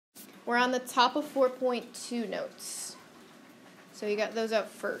We're on the top of 4.2 notes. So you got those out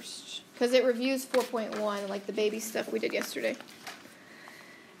first. Because it reviews 4.1, like the baby stuff we did yesterday.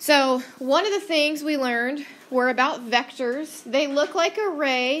 So one of the things we learned were about vectors. They look like a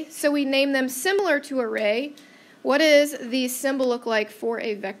ray, so we name them similar to a ray. What does the symbol look like for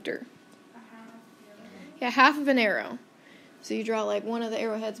a vector? Yeah, half of an arrow. So you draw like one of the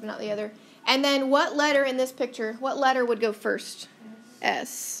arrowheads, but not the other. And then what letter in this picture, what letter would go first?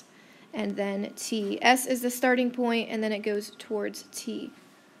 S. And then T. S is the starting point, and then it goes towards T.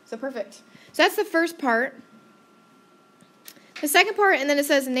 So perfect. So that's the first part. The second part, and then it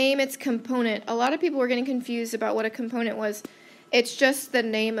says name its component. A lot of people were getting confused about what a component was. It's just the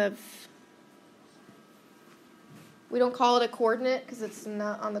name of... We don't call it a coordinate because it's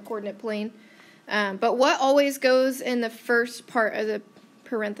not on the coordinate plane. But what always goes in the first part of the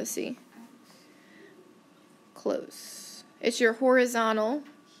parenthesis? Close. It's your horizontal.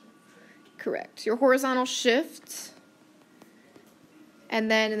 Correct. Your horizontal shift.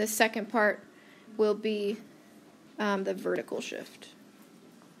 And then in the second part will be the vertical shift.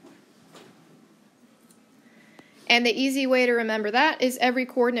 And the easy way to remember that is every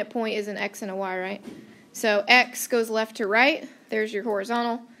coordinate point is an X and a Y, right? So X goes left to right, there's your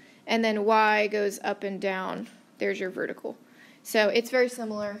horizontal, and then Y goes up and down, there's your vertical. So it's very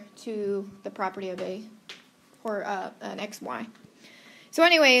similar to the property of an XY. So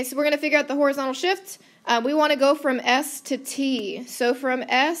anyways, we're going to figure out the horizontal shift. We want to go from S to T. So from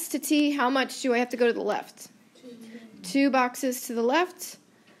S to T, how much do I have to go to the left? 2 boxes to the left.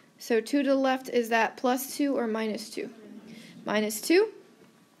 So 2 to the left, is that plus 2 or minus 2? Minus 2.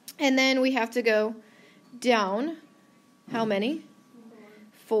 And then we have to go down, how many?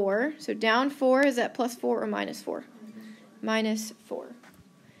 4. So down 4, is that plus 4 or minus 4? Minus 4.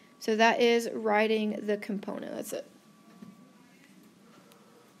 So that is writing the component. That's it.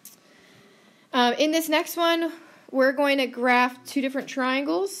 In this next one, we're going to graph 2 different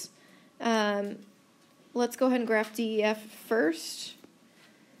triangles. Let's go ahead and graph DEF first.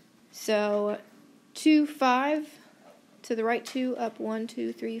 So 2, 5, to the right 2, up 1,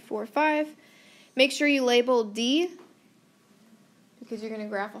 2, 3, 4, 5. Make sure you label D, because you're going to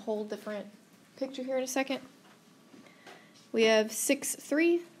graph a whole different picture here in a second. We have 6,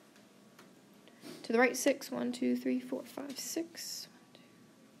 3, to the right 6, 1, 2, 3, 4, 5, 6.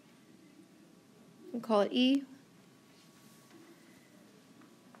 We'll call it E.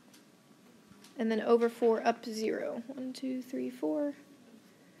 And then over 4, up 0. 1, 2, 3, 4.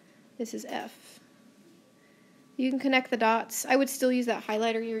 This is F. You can connect the dots. I would still use that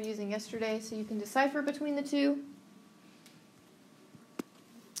highlighter you were using yesterday so you can decipher between the two.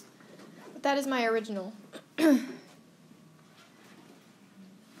 But that is my original.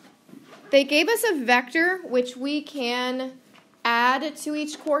 They gave us a vector which we can add to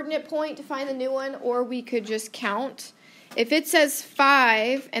each coordinate point to find the new one, or we could just count. If it says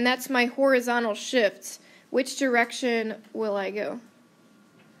 5, and that's my horizontal shift, which direction will I go?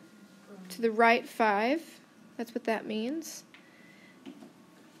 To the right 5. That's what that means.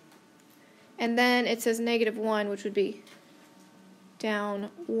 And then it says -1, which would be down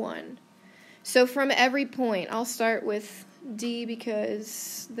 1. So from every point, I'll start with D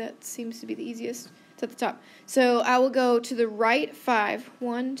because that seems to be the easiest. It's at the top. So I will go to the right 5.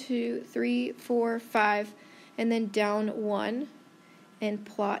 1, 2, 3, 4, 5. And then down 1 and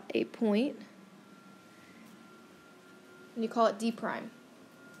plot a point. And you call it D prime.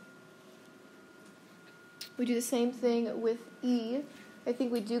 We do the same thing with E. I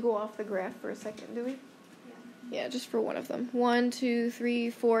think we do go off the graph for a second, do we? Yeah, just for one of them. 1, 2, 3,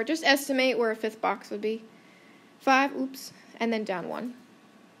 4. Just estimate where a 5th box would be. 5, oops, and then down 1.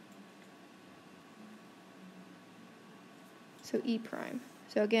 So E prime.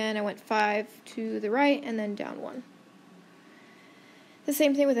 So again, I went 5 to the right and then down 1. The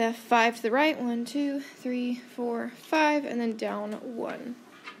same thing with F. 5 to the right. 1, 2, 3, 4, 5, and then down 1.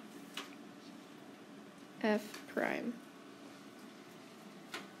 F prime.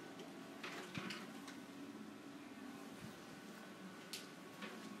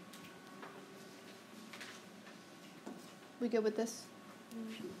 We good with this?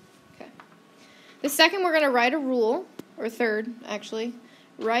 Okay. The second, we're going to write a rule, or third, actually.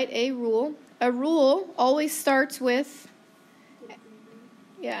 Write a rule. A rule always starts with,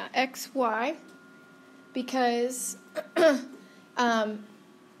 X, Y, because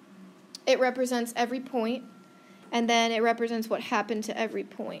it represents every point, and then it represents what happened to every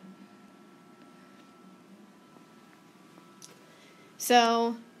point.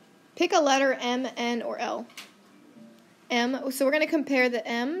 So pick a letter M, N, or L. M. So we're going to compare the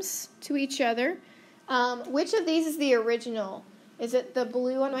M's to each other. Which of these is the original? Is it the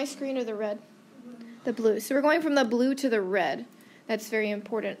blue on my screen or the red? The blue. So we're going from the blue to the red. That's very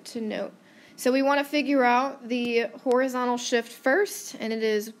important to note. So we want to figure out the horizontal shift first, and it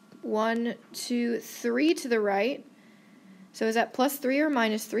is 1, 2, 3 to the right. So is that plus 3 or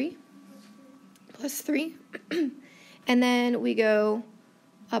minus 3? Plus 3. And then we go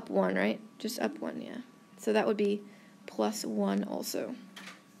up 1, right? Just up 1, yeah. So that would be plus 1 also.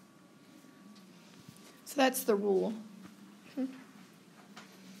 So that's the rule.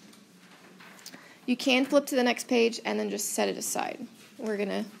 You can flip to the next page and then just set it aside. We're going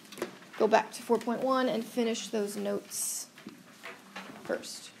to go back to 4.1 and finish those notes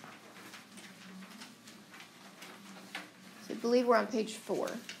first. So I believe we're on page 4.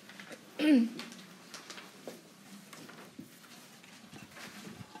 Am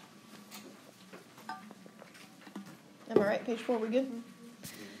I right? Page 4, we're good?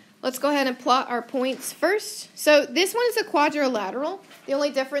 Let's go ahead and plot our points first. So this one is a quadrilateral. The only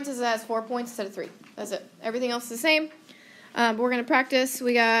difference is it has 4 points instead of 3. That's it. Everything else is the same. But we're going to practice.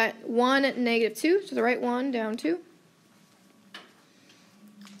 We got 1, negative 2. To the right 1, down 2.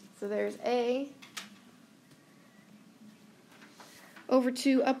 So there's A. Over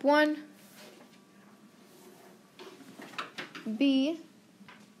 2, up 1. B.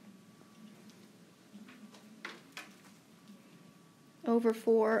 Over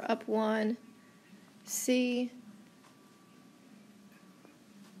 4, up 1, C,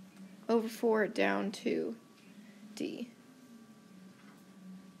 over 4, down 2, D.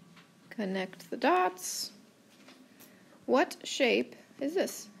 Connect the dots. What shape is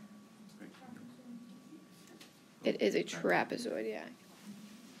this? It is a trapezoid, yeah.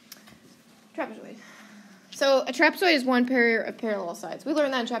 Trapezoid. So a trapezoid is one pair of parallel sides. We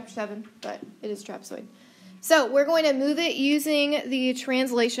learned that in chapter 7, but it is trapezoid. So we're going to move it using the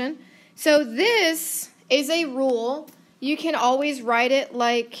translation. So this is a rule. You can always write it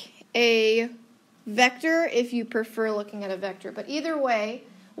like a vector if you prefer looking at a vector. But either way,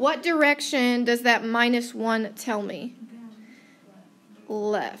 what direction does that minus 1 tell me?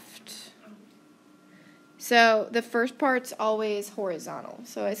 Left. So the first part's always horizontal.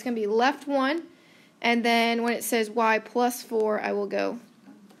 So it's going to be left 1. And then when it says y plus 4, I will go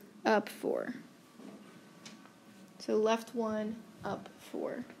up 4. So left 1, up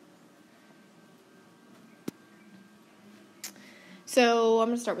 4. So I'm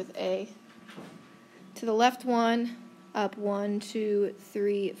going to start with A. To the left 1, up 1, 2,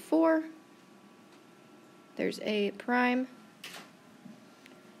 3, 4. There's A prime.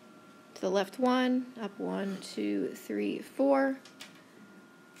 To the left 1, up 1, 2, 3, 4.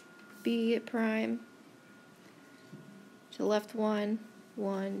 B prime. To the left 1,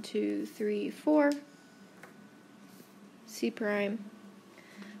 1, 2, 3, 4. C prime.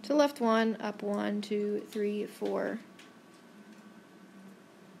 To the left 1, up 1, 2, 3, 4.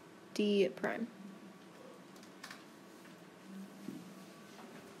 D prime.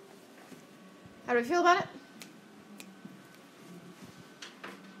 How do we feel about it?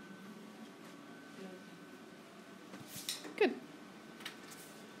 Good.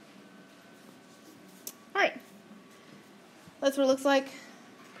 All right. That's what it looks like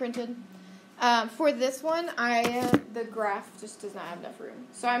printed. For this one, the graph just does not have enough room.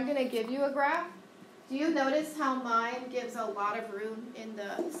 So I'm going to give you a graph. Do you notice how mine gives a lot of room in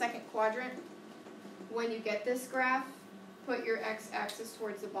the second quadrant? When you get this graph, put your x-axis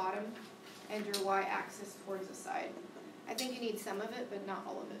towards the bottom and your y-axis towards the side. I think you need some of it, but not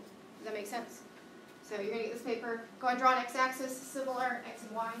all of it. Does that make sense? So you're going to get this paper. Go and draw an x-axis, similar, x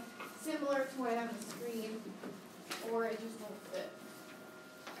and y, similar to what I have on the screen, or it just won't fit.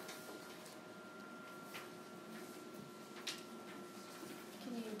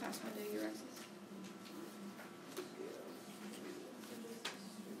 Can you pass one to your x's?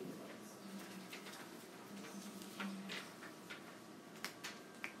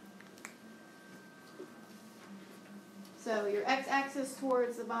 So your x-axis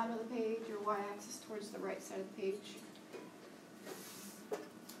towards the bottom of the page, your y-axis towards the right side of the page.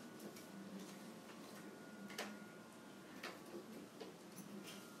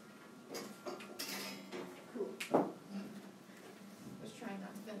 Cool. Just trying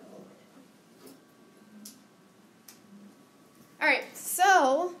not to bend a little bit. All right,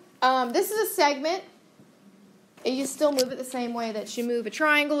 so this is a segment. You still move it the same way that you move a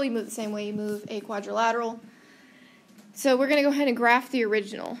triangle. You move it the same way you move a quadrilateral. So we're going to go ahead and graph the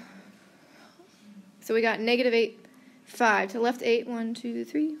original. So we got negative 8, 5. To the left 8, 1, 2,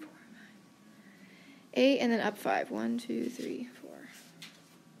 3, 4, 5. 8, and then up 5. 1, 2, 3, 4.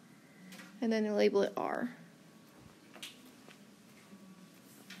 And then label it R.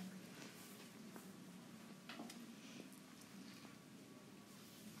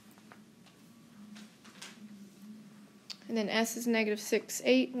 And then S is negative 6,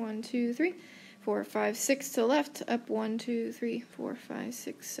 8. 1, 2, 3, 4, 5, 6 to the left. Up 1, 2, 3, 4, 5,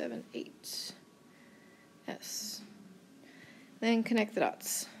 6, 7, 8. S. Then connect the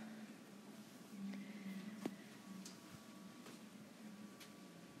dots.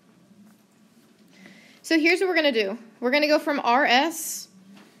 So here's what we're going to do. We're going to go from RS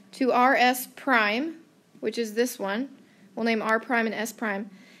to RS prime, which is this one. We'll name R prime and S prime.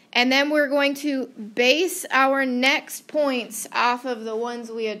 And then we're going to base our next points off of the ones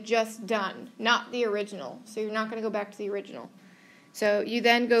we had just done, not the original. So you're not going to go back to the original. So you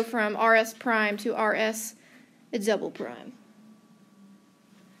then go from RS prime to RS double prime.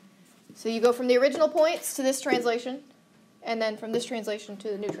 So you go from the original points to this translation, and then from this translation to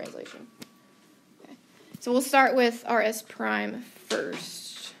the new translation. Okay. So we'll start with RS prime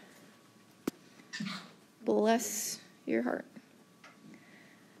first. Bless your heart.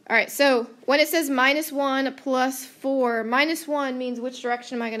 All right, so when it says -1 plus 4, -1 means which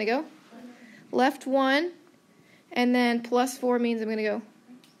direction am I going to go? Left 1, and then plus 4 means I'm going to go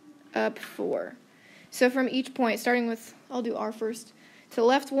up 4. So from each point, starting with, I'll do R first, to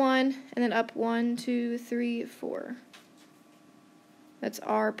left 1, and then up 1, 2, 3, 4. That's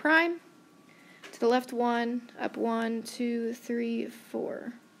R prime. To the left 1, up 1, 2, 3,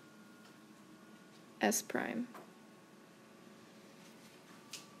 4. S prime.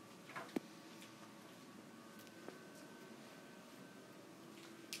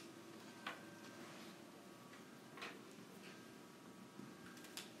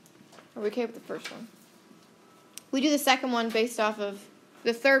 Are we okay with the first one? We do the second one based off of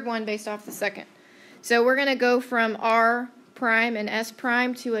the third one based off the second. So we're going to go from R prime and S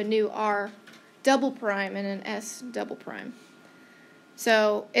prime to a new R double prime and an S double prime.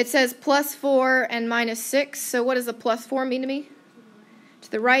 So it says plus 4 and minus 6. So what does the plus 4 mean to me?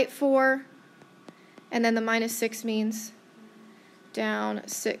 To the right 4, and then the minus 6 means down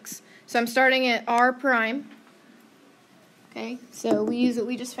 6. So I'm starting at R prime. Okay, so we use what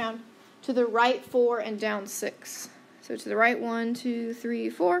we just found. To the right 4 and down 6. So to the right 1, 2, 3,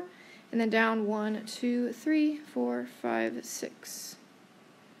 4, and then down 1, 2, 3, 4, 5, 6.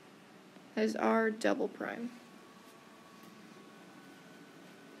 That is R double prime.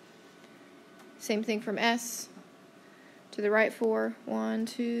 Same thing from S. To the right 4, 1,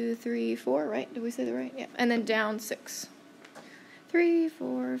 2, 3, 4, right? Did we say that right? Yeah. And then down 6. 3,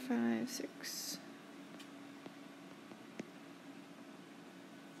 4, 5, 6.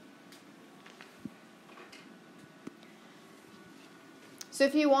 So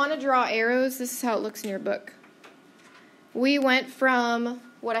if you want to draw arrows, this is how it looks in your book. We went from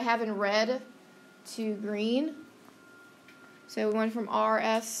what I have in red to green. So we went from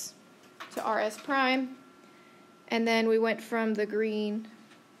RS to RS prime. And then we went from the green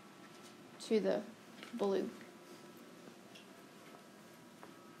to the blue.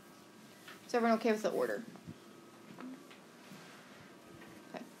 Is everyone okay with the order?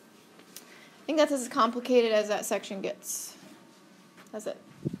 Okay. I think that's as complicated as that section gets. That's it.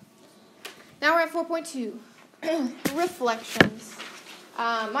 Now we're at 4.2, reflections.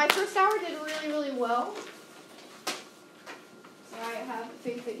 My first hour did really, really well. So I have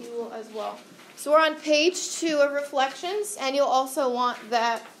faith that you will as well. So we're on page 2 of reflections, and you'll also want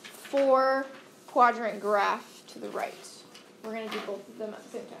that 4-quadrant graph to the right. We're going to do both of them at the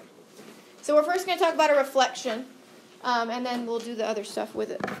same time. So we're first going to talk about a reflection, and then we'll do the other stuff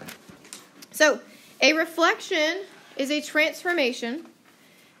with it. So a reflection is a transformation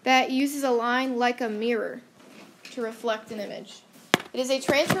that uses a line like a mirror to reflect an image. It is a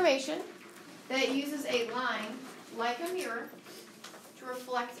transformation that uses a line like a mirror to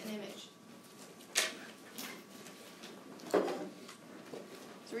reflect an image.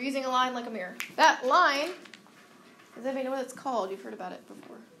 So we're using a line like a mirror. That line, does anybody know what it's called? You've heard about it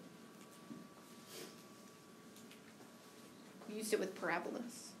before. We used it with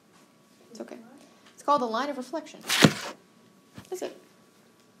parabolas. It's okay. It's called a line of reflection. That's it.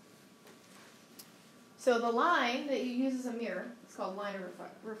 So the line that you use as a mirror is called line of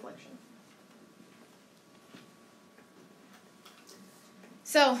reflection.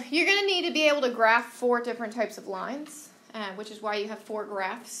 So you're going to need to be able to graph 4 different types of lines, which is why you have 4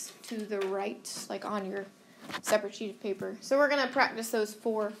 graphs to the right, like on your separate sheet of paper. So we're going to practice those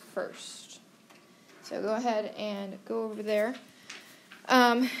 4 first. So go ahead and go over there.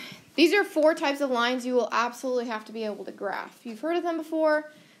 These are 4 types of lines you will absolutely have to be able to graph. You've heard of them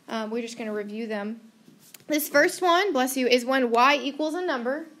before. We're just going to review them. This first one, bless you, is when y equals a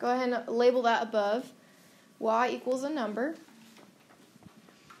number. Go ahead and label that above. Y equals a number.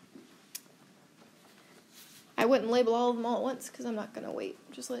 I wouldn't label all of them all at once because I'm not going to wait.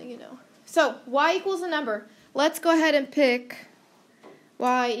 I'm just letting you know. So y equals a number. Let's go ahead and pick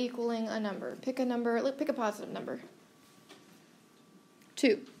y equaling a number. Pick a number. Pick a positive number.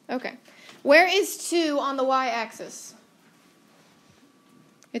 2. Okay. Where is 2 on the y-axis?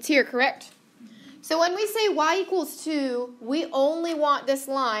 It's here, correct? So when we say y equals 2, we only want this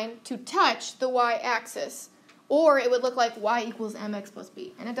line to touch the y-axis. Or it would look like y equals mx plus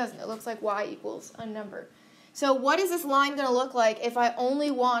b. And it doesn't. It looks like y equals a number. So what is this line going to look like if I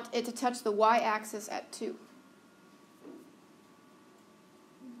only want it to touch the y-axis at 2?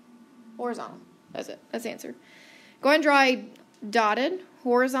 Horizontal. That's it. That's the answer. Go ahead and draw a dotted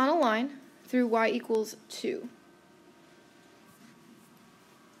horizontal line through y equals 2.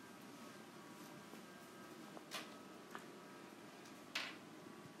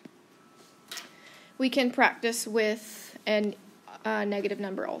 We can practice with a negative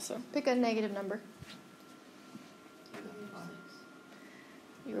number also. Pick a negative number.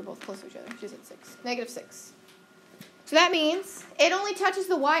 You were both close to each other. She's at 6. Negative 6. So that means it only touches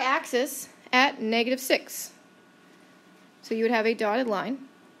the y-axis at negative 6. So you would have a dotted line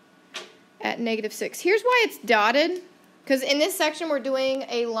at negative 6. Here's why it's dotted. Because in this section we're doing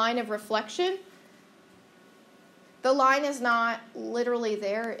a line of reflection. The line is not literally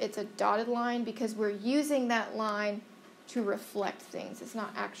there. It's a dotted line because we're using that line to reflect things. It's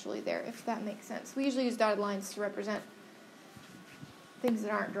not actually there, if that makes sense. We usually use dotted lines to represent things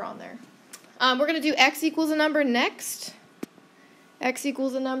that aren't drawn there. We're going to do x equals a number next. X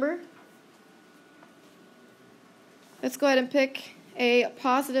equals a number. Let's go ahead and pick a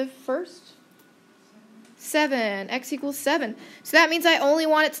positive first. 7. X equals 7. So that means I only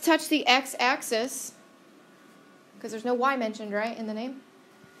want it to touch the x-axis, because there's no y mentioned, right, in the name.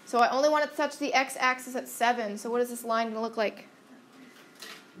 So I only want it to touch the x-axis at 7. So what is this line going to look like?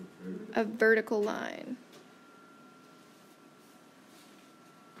 A vertical line.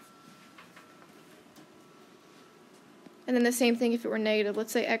 And then the same thing if it were negative.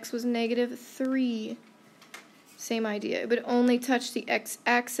 Let's say x was negative 3. Same idea. It would only touch the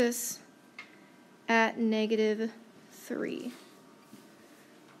x-axis at negative 3.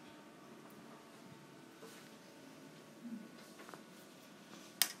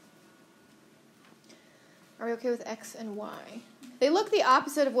 Are we okay with x and y? They look the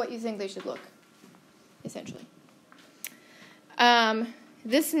opposite of what you think they should look, essentially.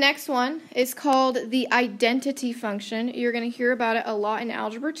 This next one is called the identity function. You're going to hear about it a lot in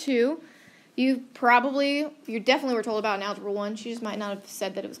Algebra 2. You definitely were told about it in Algebra 1. She just might not have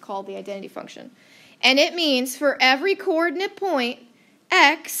said that it was called the identity function. And it means for every coordinate point,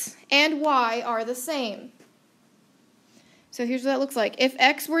 x and y are the same. So here's what that looks like. If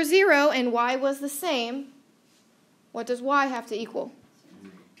x were 0 and y was the same, what does y have to equal?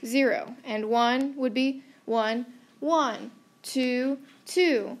 0. And 1 would be 1, 1, 2,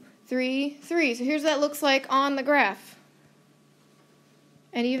 2, 3, 3. So here's what that looks like on the graph.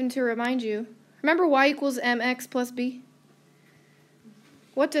 And even to remind you, remember y equals mx plus b?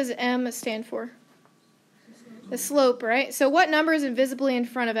 What does m stand for? The slope, right? So what number is invisibly in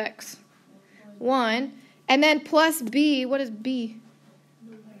front of x? 1. And then plus b, what is b?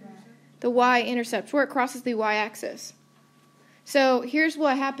 The y-intercept, where it crosses the y-axis. So here's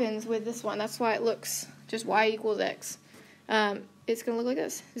what happens with this one. That's why it looks just y equals x. It's going to look like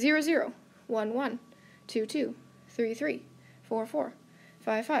this. 0, 0, 1, 1, 2, 2, 3, 3, 4, 4,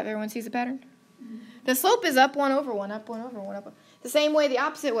 5, 5. Everyone sees the pattern? The slope is up 1 over 1, up 1 over 1, up. The same way, the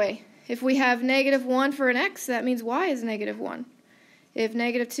opposite way. If we have negative 1 for an x, that means y is negative 1. If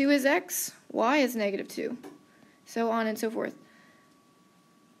negative 2 is x, y is negative 2. So on and so forth.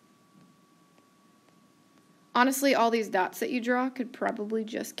 Honestly, all these dots that you draw could probably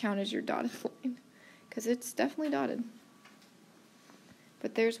just count as your dotted line, because it's definitely dotted.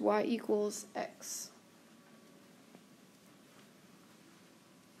 But there's y equals x.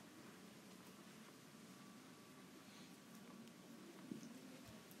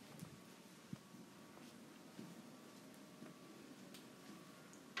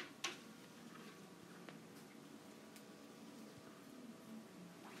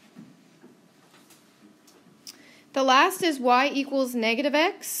 The last is y equals negative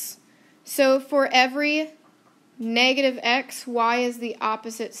x. So for every negative x, y is the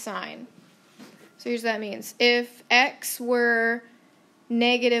opposite sign. So here's what that means. If x were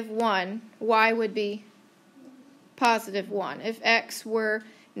negative 1, y would be positive 1. If x were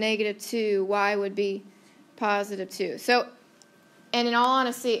negative 2, y would be positive 2. So, and in all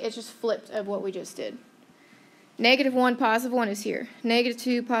honesty, it's just flipped of what we just did. Negative 1, positive 1 is here. Negative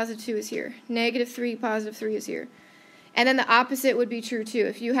 2, positive 2 is here. Negative 3, positive 3 is here. And then the opposite would be true too.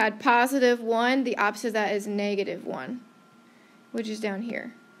 If you had positive 1, the opposite of that is negative 1, which is down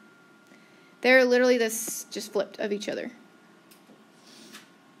here. They're literally this just flipped of each other.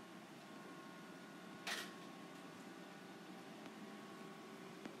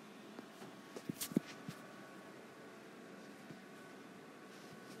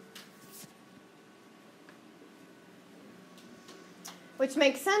 Which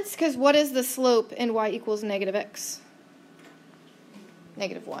makes sense, because what is the slope in y equals negative x?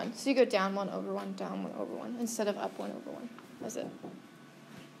 Negative 1. So you go down 1 over 1, down 1 over 1, instead of up 1 over 1. That's it.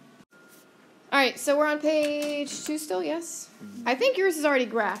 All right, so we're on page 2 still, yes? I think yours is already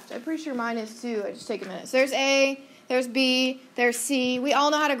graphed. I'm pretty sure mine is too. Just take a minute. So there's A, there's B, there's C. We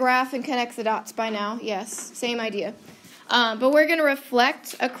all know how to graph and connect the dots by now. Yes, same idea. But we're going to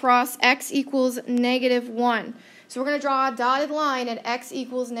reflect across x equals negative 1. So we're going to draw a dotted line at x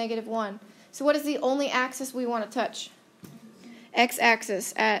equals negative 1. So what is the only axis we want to touch?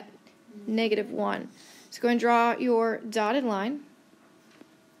 X-axis at negative 1. So go and draw your dotted line.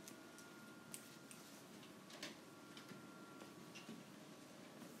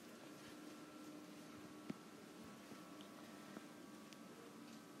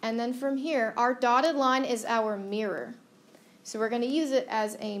 And then from here, our dotted line is our mirror. So we're going to use it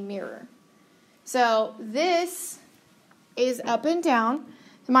as a mirror. So this is up and down.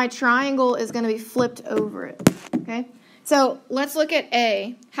 My triangle is going to be flipped over it. Okay? So let's look at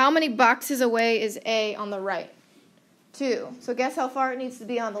A. How many boxes away is A on the right? 2. So guess how far it needs to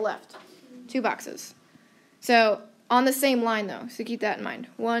be on the left? 2 boxes. So on the same line, though. So keep that in mind.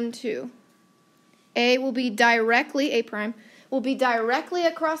 1, 2. A will be directly, A prime, will be directly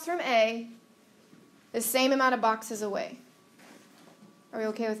across from A, the same amount of boxes away. Are we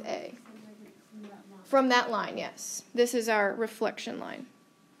okay with A? From that line, yes. This is our reflection line.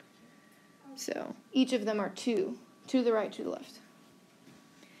 So each of them are 2. To the right, to the left.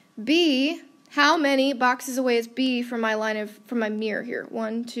 B, how many boxes away is B from my my mirror here?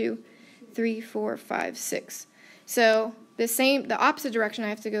 1, 2, 3, 4, 5, 6. So the opposite direction I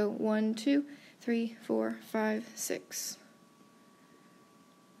have to go 1, 2, 3, 4, 5, 6.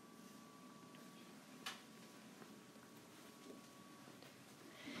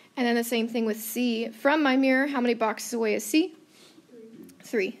 And then the same thing with C. From my mirror, how many boxes away is C?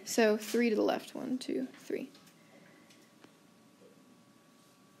 3. So 3 to the left. 1, 2, 3.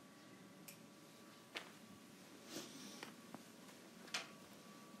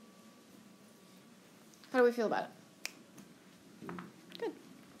 How do we feel about it? Good.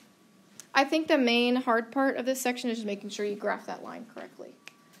 I think the main hard part of this section is just making sure you graph that line correctly.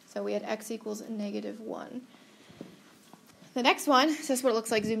 So we had x equals negative 1. The next one, this is what it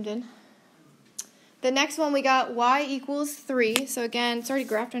looks like zoomed in. The next one we got y equals 3. So again, it's already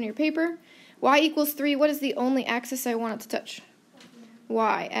graphed on your paper. Y equals 3. What is the only axis I want it to touch?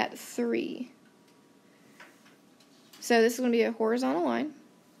 Y at 3. So this is going to be a horizontal line.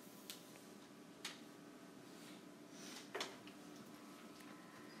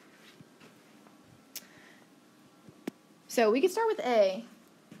 So we can start with A.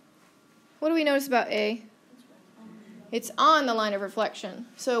 What do we notice about A? It's on the line of reflection.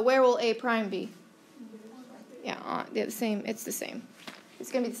 So where will A prime be? Yeah, the same. It's the same. It's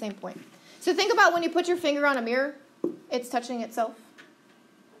going to be the same point. So think about when you put your finger on a mirror, it's touching itself.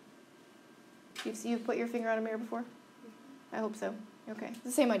 You've put your finger on a mirror before? I hope so. Okay, it's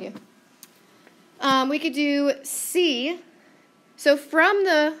the same idea. We could do C. So from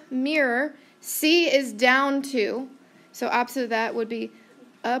the mirror, C is down 2. So opposite of that would be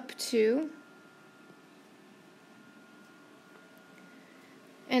up 2.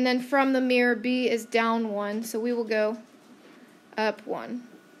 And then from the mirror, B is down 1. So we will go up 1.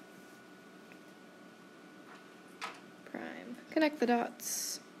 Prime. Connect the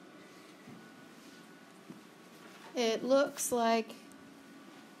dots. It looks like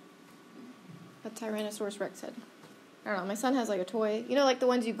a Tyrannosaurus Rex head. I don't know. My son has like a toy. You know, like the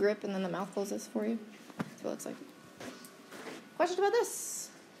ones you grip and then the mouth closes for you? That's what it looks like. Question about this?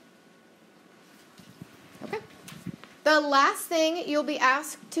 Okay. The last thing you'll be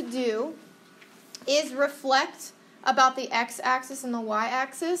asked to do is reflect about the x-axis and the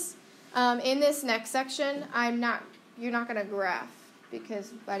y-axis. In this next section, you're not going to graph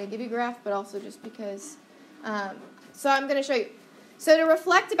because I didn't give you graph, but also just because. So I'm going to show you. So to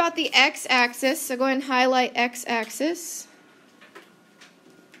reflect about the x-axis, so go ahead and highlight x-axis.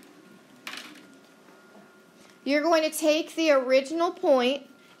 You're going to take the original point.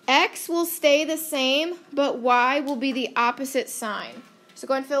 X will stay the same, but y will be the opposite sign. So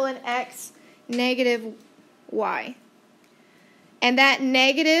go ahead and fill in x, negative y. And that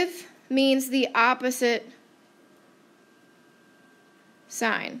negative means the opposite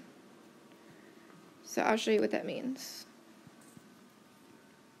sign. So I'll show you what that means.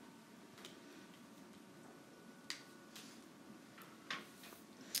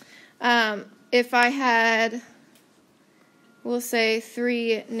 If I had, we'll say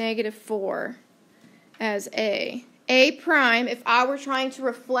 3, -4 as A prime, if I were trying to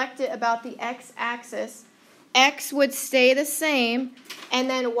reflect it about the x-axis, x would stay the same, and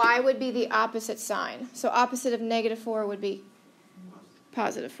then y would be the opposite sign. So opposite of -4 would be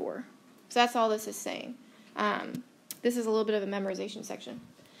 +4. So that's all this is saying. This is a little bit of a memorization section.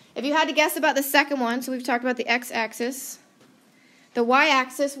 If you had to guess about the second one, so we've talked about the x-axis. The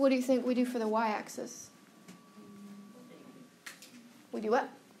y-axis, what do you think we do for the y-axis? We do what?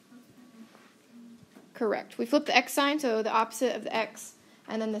 Correct. We flip the x sign, so the opposite of the x,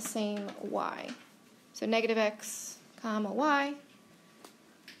 and then the same y. So -x, y.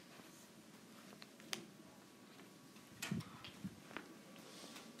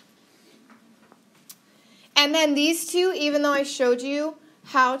 And then these two, even though I showed you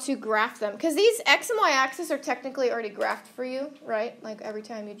how to graph them, because these x and y axis are technically already graphed for you, right? Like every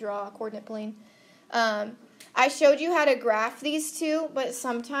time you draw a coordinate plane. I showed you how to graph these two, but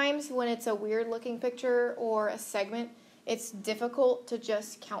sometimes when it's a weird looking picture or a segment, it's difficult to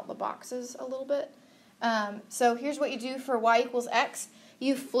just count the boxes a little bit. So here's what you do for y = x.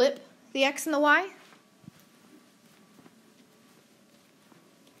 You flip the x and the y.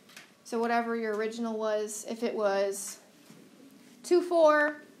 So whatever your original was, if it was 2,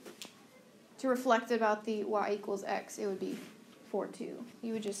 4, to reflect about the y = x, it would be 4, 2.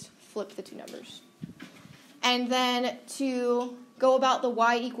 You would just flip the two numbers. And then to go about the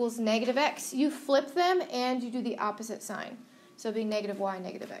y = -x, you flip them and you do the opposite sign. So it would be -y,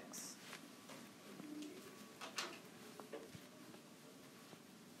 -x.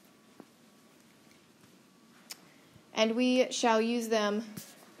 And we shall use them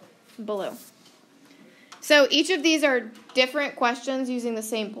below. So each of these are different questions using the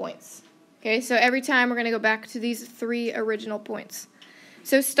same points. Okay, so every time we're going to go back to these 3 original points.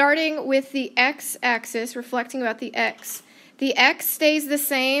 So starting with the x-axis, reflecting about the x stays the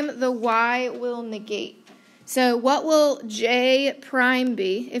same, the y will negate. So what will J prime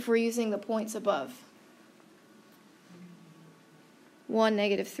be if we're using the points above? 1,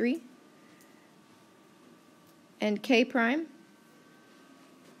 -3. And K prime?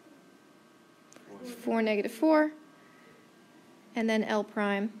 4, -4. And then L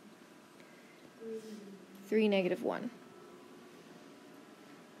prime? 3, -1.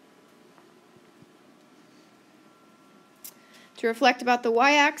 To reflect about the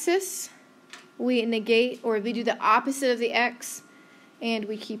y-axis, we negate, or we do the opposite of the x, and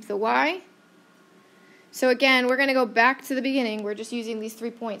we keep the y. So again, we're going to go back to the beginning. We're just using these 3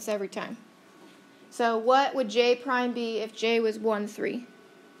 points every time. So what would J prime be if J was 1, 3?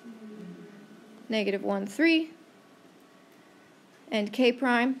 -1, 3. And K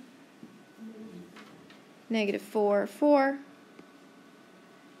prime? -4, 4.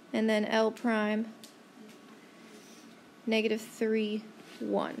 And then L prime? -3,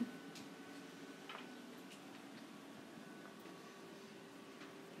 1.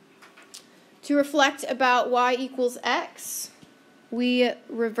 To reflect about y = x, we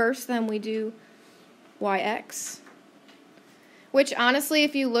reverse them. We do yx, which honestly,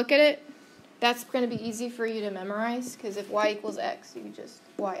 if you look at it, that's going to be easy for you to memorize, because if y = x, you just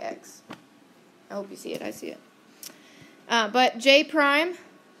yx. I hope you see it. I see it. But J prime,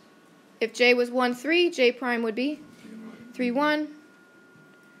 if J was 1, 3, J prime would be 3, 1.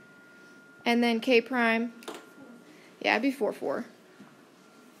 And then K prime, yeah, it'd be 4, 4.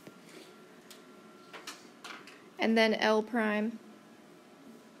 And then L prime,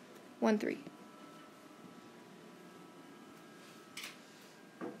 1, 3.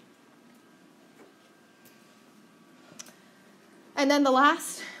 And then the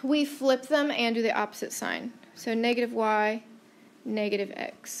last, we flip them and do the opposite sign. So -y,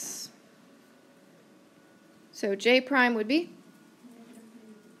 -x. So J prime would be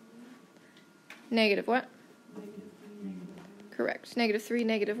negative what? Correct. -3,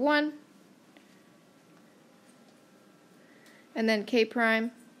 -1. And then K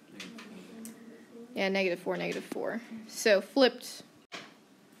prime, yeah, -4, -4. So flipped.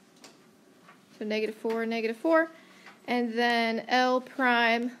 So -4, -4. And then L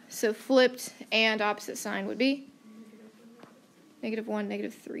prime, so flipped and opposite sign would be -1,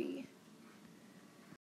 -3.